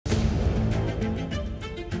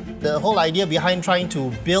The whole idea behind trying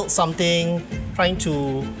to build something, trying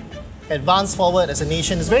to advance forward as a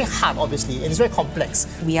nation is very hard, obviously, and it's very complex.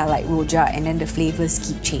 We are like rojak, and then the flavours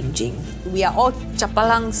keep changing. We are all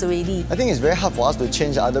chapalangs already. I think it's very hard for us to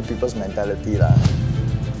change other people's mentality.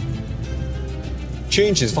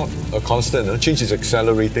 Change is not a constant, change is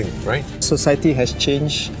accelerating, right? Society has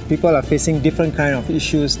changed. People are facing different kind of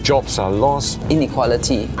issues. Jobs are lost.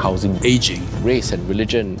 Inequality, housing, aging, race and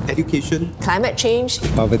religion, education, climate change,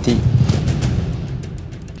 poverty.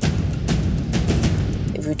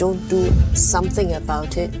 If we don't do something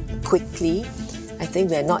about it quickly, I think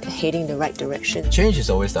we're not heading the right direction. Change is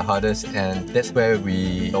always the hardest, and that's where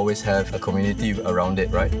we always have a community around it,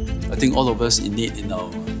 right? I think all of us innate in our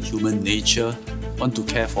human nature want to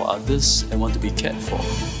care for others and want to be cared for.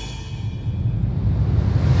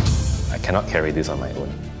 I cannot carry this on my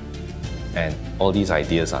own. And all these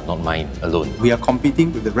ideas are not mine alone. We are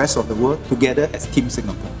competing with the rest of the world together as Team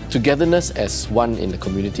Singapore. Togetherness as one in the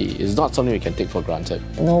community is not something we can take for granted.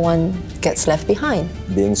 No one gets left behind.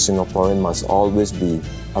 Being Singaporean must always be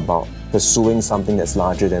about pursuing something that's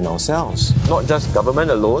larger than ourselves. Not just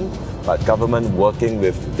government alone, but government working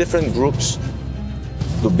with different groups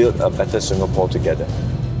to build a better Singapore together.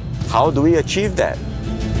 How do we achieve that?